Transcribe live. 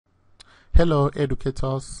Hello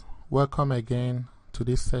educators, welcome again to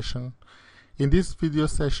this session. In this video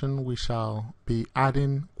session we shall be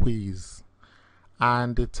adding quiz,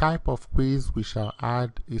 and the type of quiz we shall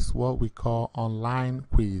add is what we call online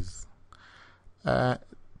quiz.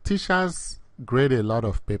 Teachers grade a lot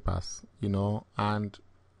of papers, and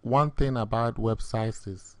one thing about websites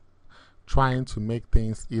is trying to make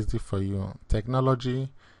things easy for you. Technology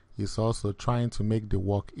is also trying to make the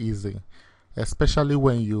work easy, especially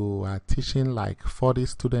when you are teaching like 40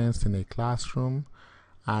 students in a classroom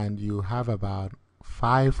and you have about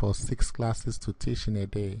 5 or 6 classes to teach in a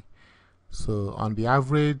day. So on the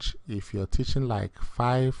average, if you're teaching like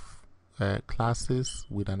 5 classes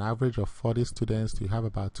with an average of 40 students, you have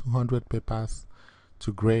about 200 papers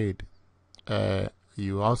to grade.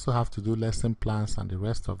 You also have to do lesson plans and the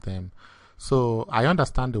rest of them. So I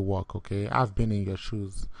understand the work, okay? I've been in your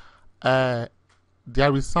shoes.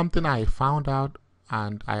 There is something I found out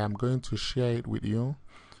and I am going to share it with you.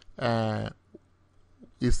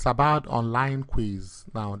 It's about online quiz.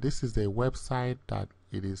 Now this is a website that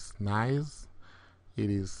it is nice.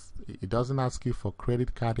 It doesn't ask you for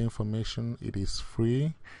credit card information. It is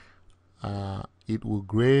free. It will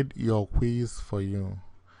grade your quiz for you.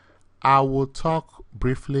 I will talk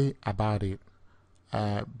briefly about it.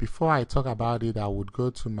 Before I talk about it, I would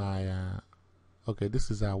go to my okay, this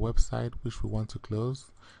is our website which we want to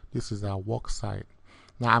close. This is our work site.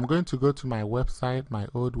 Now I'm going to go to my website, my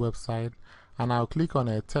old website, and I'll click on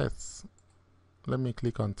a test. Let me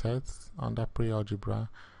click on tests under pre-algebra,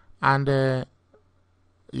 and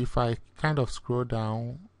if I kind of scroll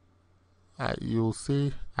down, you'll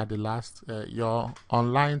see at the last your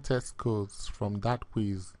online test codes from that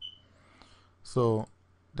quiz. So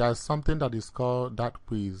there's something that is called that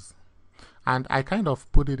quiz, and I kind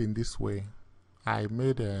of put it in this way. I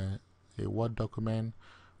made a Word document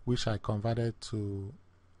which I converted to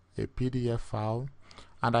a PDF file,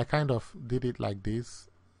 and I kind of did it like this.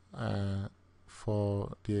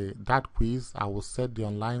 For that quiz, I will set the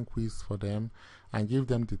online quiz for them and give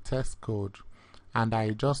them the test code, and I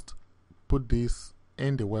just put this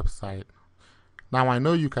in the website. Now I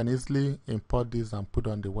know you can easily import this and put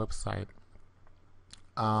on the website.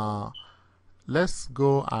 Let's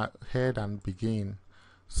go ahead and begin.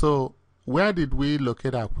 So where did we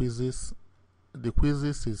locate our quizzes? The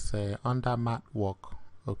quizzes is under math work,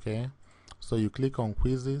 okay? So you click on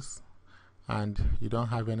quizzes and you don't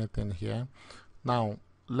have anything here. Now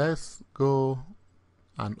let's go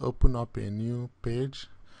and open up a new page,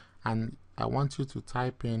 and I want you to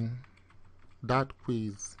type in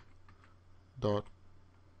thatquiz.org.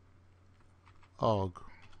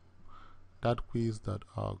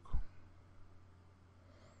 thatquiz.org.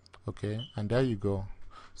 Okay, and there you go.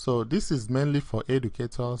 So this is mainly for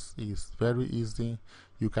educators. It's very easy.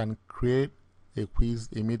 You can create a quiz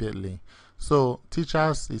immediately. So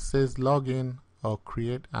teachers, it says login or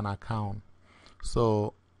create an account.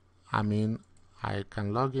 So I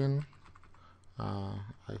can log in. I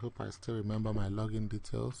hope I still remember my login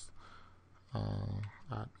details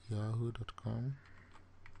at yahoo.com,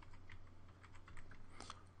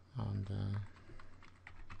 and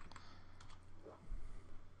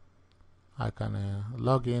I can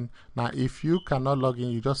log in. Now if you cannot log in,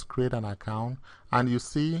 you just create an account, and you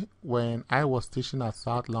see when I was teaching at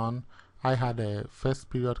South Lawn, I had a first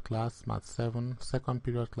period class Math 7, second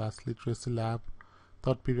period class Literacy Lab,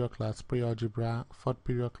 third period class Pre-Algebra, fourth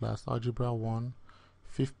period class Algebra 1,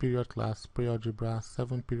 fifth period class Pre-Algebra,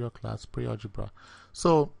 seventh period class Pre-Algebra.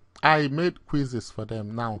 So I made quizzes for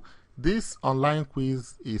them. Now this online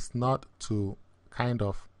quiz is not to kind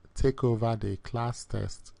of take over the class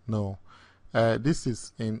test. No. This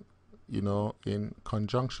is in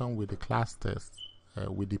conjunction with the class test,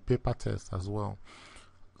 with the paper test as well.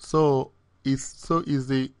 So it's so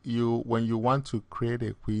easy. When you want to create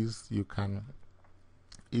a quiz, you can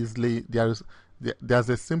easily, there's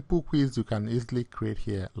a simple quiz you can easily create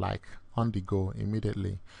here, like on the go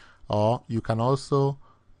immediately. Or you can also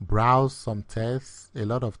browse some tests. A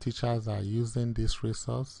lot of teachers are using this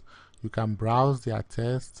resource. You can browse their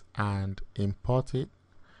test and import it.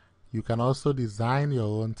 You can also design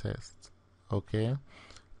your own test. Okay.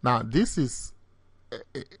 Now this is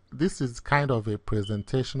kind of a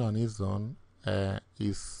presentation on its own.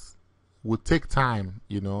 Would take time,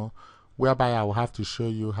 whereby I will have to show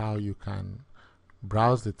you how you can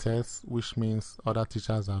browse the test, which means other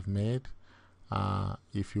teachers have made.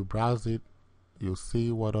 If you browse it, you'll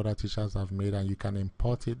see what other teachers have made, and you can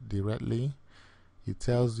import it directly. It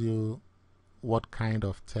tells you what kind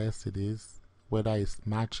of test it is, whether it's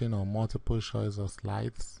matching or multiple choice or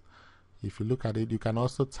slides. If you look at it, you can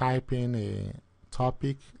also type in a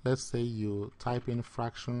topic. Let's say you type in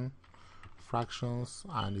fraction fractions,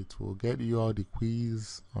 and it will get you all the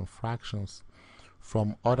quiz on fractions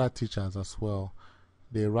from other teachers as well.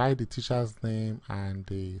 They write the teacher's name and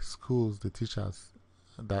the schools, the teachers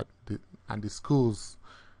that and the schools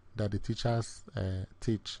that the teachers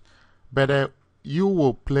teach. But you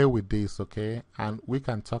will play with this, okay? And we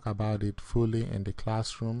can talk about it fully in the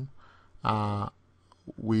classroom.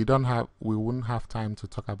 We wouldn't have time to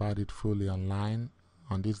talk about it fully online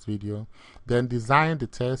on this video. Then design the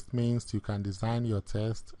test means you can design your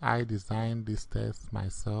test. I designed this test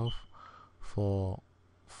myself for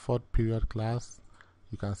 4th period class.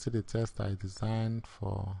 You can see the test I designed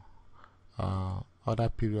for other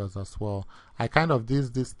periods as well. I kind of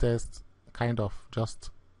did this test kind of just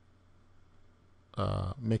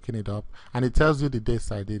making it up, and it tells you the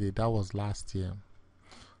dates I did it. That was last year.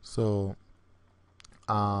 So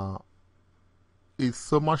it's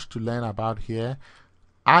so much to learn about here.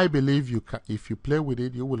 I believe if you play with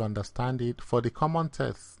it, you will understand it. For the common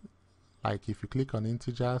tests, like if you click on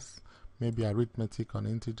integers, maybe arithmetic on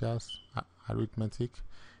integers, arithmetic,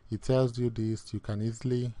 it tells you this. You can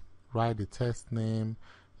easily write the test name.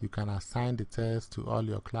 You can assign the test to all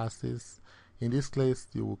your classes. In this case,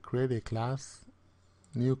 you will create a class,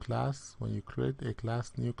 new class. When you create a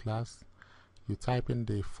class, new class, you type in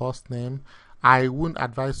the first name. I wouldn't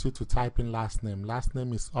advise you to type in last name. Last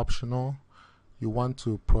name is optional. You want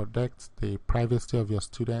to protect the privacy of your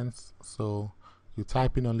students, so you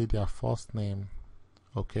type in only their first name.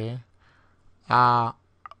 Okay.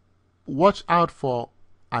 Watch out for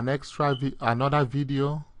another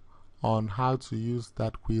video on how to use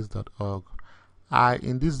that quiz.org.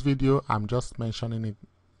 In this video, I'm just mentioning it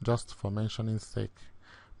just for mentioning's sake,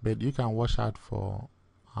 but you can watch out for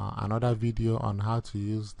another video on how to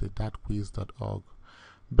use the thatquiz.org.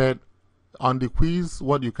 But on the quiz,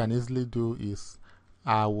 what you can easily do is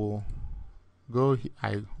I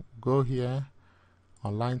go here.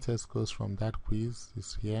 Online test goes from that quiz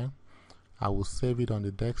is here. I will save it on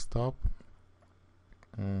the desktop.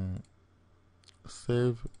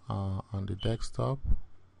 Save on the desktop,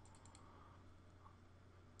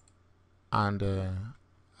 and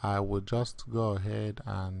I will just go ahead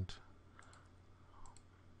and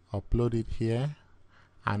upload it here,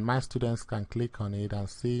 and my students can click on it and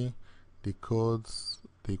see the codes,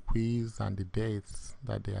 the quiz, and the dates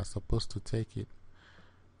that they are supposed to take it.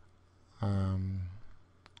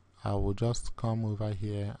 I will just come over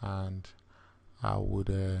here and I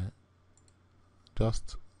would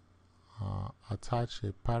just attach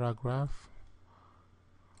a paragraph.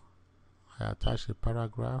 I attach a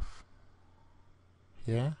paragraph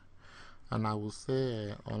here, and I will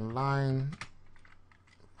say online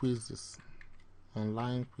quizzes and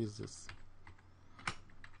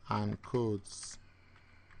codes.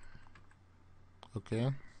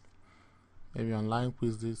 Okay, maybe online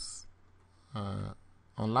quizzes,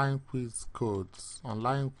 online quiz codes,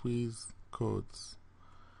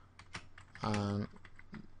 and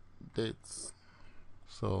dates.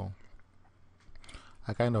 So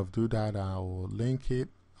I kind of do that. I will link it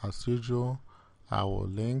as usual. I will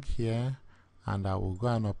link here, and I will go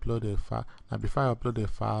and upload a file. Now before I upload a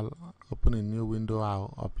file, open a new window.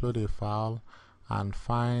 I'll upload a file and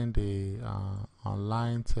find the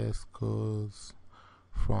online test codes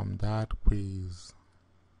from that quiz.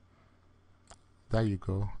 There you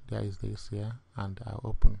go. There is this here, and I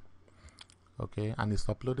open. Okay, and it's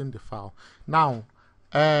uploading the file. Now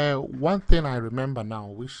one thing I remember now,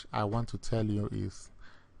 which I want to tell you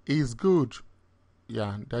is good.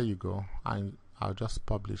 Yeah, there you go. I'll just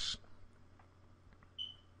publish.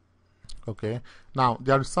 Okay, now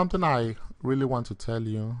there is something I really want to tell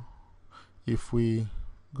you. If we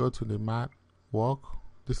go to the math work,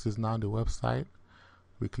 this is now the website.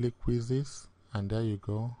 We click quizzes, and there you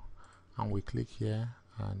go, and we click here,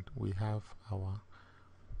 and we have our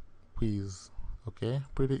quiz. Okay,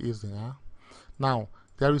 pretty easy, huh? Now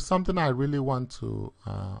there is something I really want to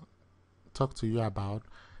talk to you about.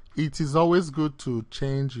 It is always good to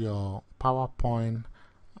change your PowerPoint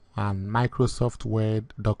and Microsoft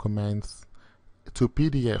Word documents to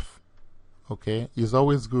PDF. Okay, it's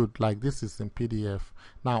always good. Like this is in PDF.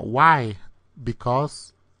 Now why?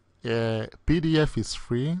 Because PDF is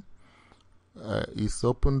free. It's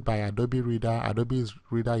opened by Adobe Reader. Adobe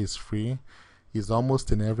Reader is free. It's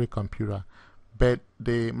almost in every computer. But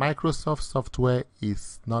the Microsoft software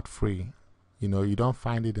is not free. You know, you don't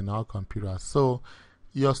find it in all computers. So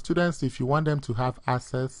your students, if you want them to have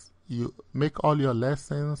access, you make all your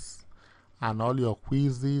lessons and all your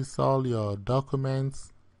quizzes, all your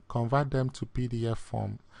documents, convert them to PDF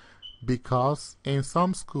form. Because in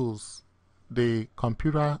some schools, the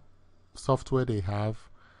computer software they have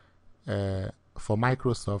for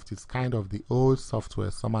Microsoft, it's kind of the old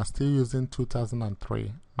software. Some are still using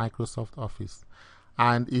 2003 Microsoft Office.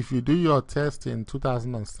 And if you do your test in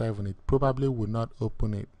 2007, it probably will not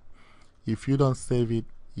open it if you don't save it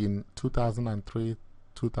in 2003,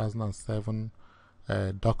 2007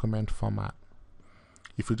 document format.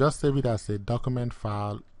 If you just save it as a document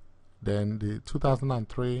file, then the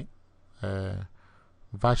 2003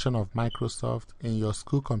 version of Microsoft in your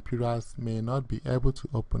school computers may not be able to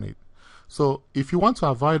open it. So if you want to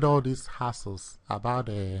avoid all these hassles about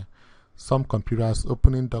some computers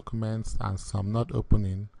opening documents and some not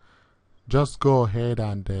opening, just go ahead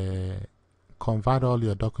and convert all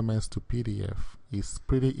your documents to PDF. It's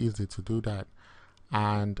pretty easy to do that,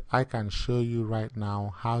 and I can show you right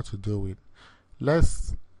now how to do it.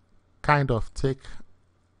 Let's kind of take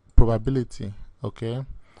probability. Okay,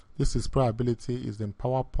 this is probability, is in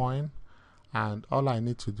PowerPoint, and all I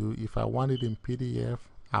need to do, if I want it in PDF,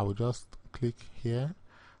 I will just click here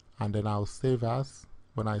and then I'll save as.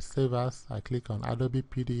 When I save as, I click on Adobe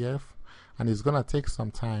PDF, and it's gonna take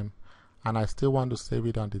some time, and I still want to save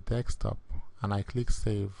it on the desktop, and I click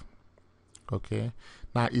save. Okay,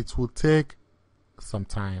 now it will take some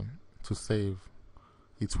time to save.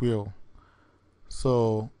 It will.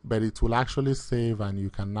 So, but it will actually save, and you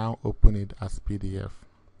can now open it as PDF.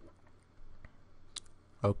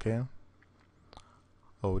 Okay.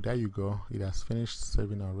 Oh, there you go. It has finished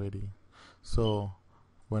saving already. So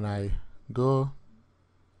when I go,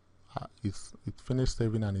 it finished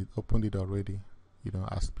saving and it opened it already, you know,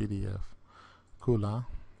 as PDF. Cool, huh?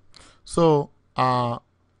 So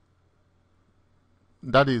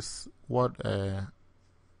that is what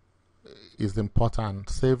is important.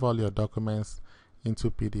 Save all your documents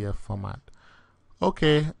into PDF format.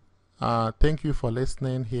 Okay, thank you for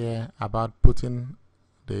listening here about putting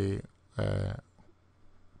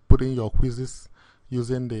your quizzes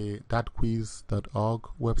using the thatquiz.org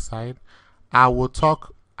website. I will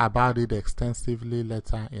talk about it extensively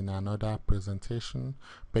later in another presentation,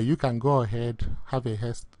 but you can go ahead, have a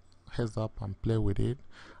heads up and play with it,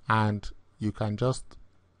 and you can just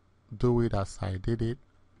do it as I did it,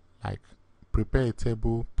 like prepare a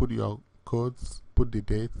table, put your codes, put the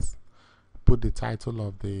dates, put the title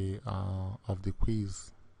of the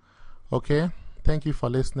quiz. Okay, thank you for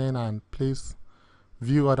listening, and please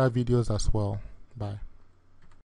view other videos as well. Bye.